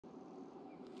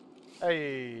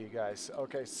Hey guys,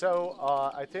 okay, so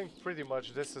I think pretty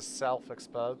much this is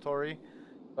self-explanatory,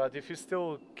 but if you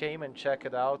still came and check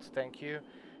it out, thank you.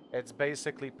 It's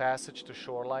basically passage to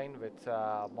Shoreline with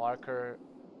marker,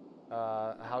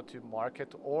 how to mark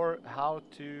it, or how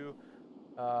to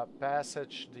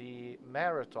passage the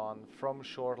marathon from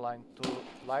Shoreline to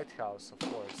Lighthouse, of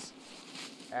course.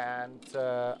 And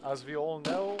as we all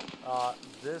know,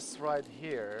 this right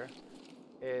here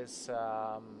is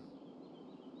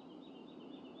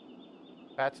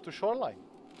path to Shoreline.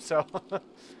 So,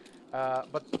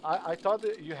 but I thought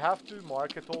that you have to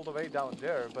mark it all the way down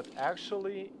there, but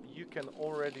actually you can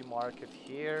already mark it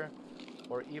here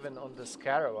or even on this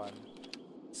caravan.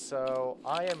 So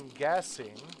I'm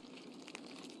guessing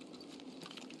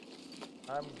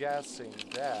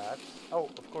that, oh,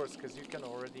 of course, because you can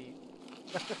already,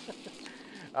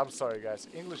 I'm sorry guys,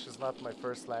 English is not my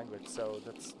first language, so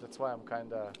that's why I'm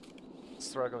kind of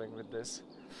struggling with this.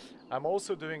 I'm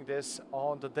also doing this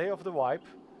on the day of the wipe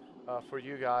for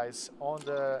you guys on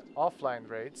the offline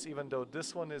raids, even though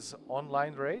this one is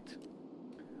online raid,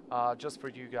 just for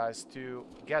you guys to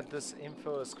get this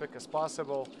info as quick as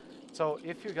possible. So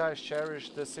if you guys cherish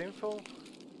this info,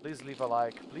 please leave a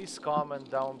like, please comment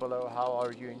down below how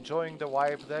are you enjoying the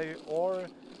wipe day, or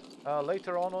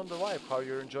later on the wipe, how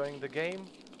you're enjoying the game,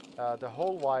 the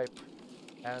whole wipe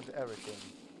and everything.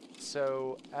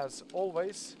 So as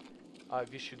always, I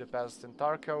wish you the best in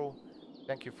Tarko.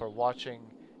 Thank you for watching,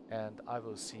 and I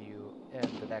will see you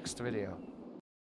in the next video.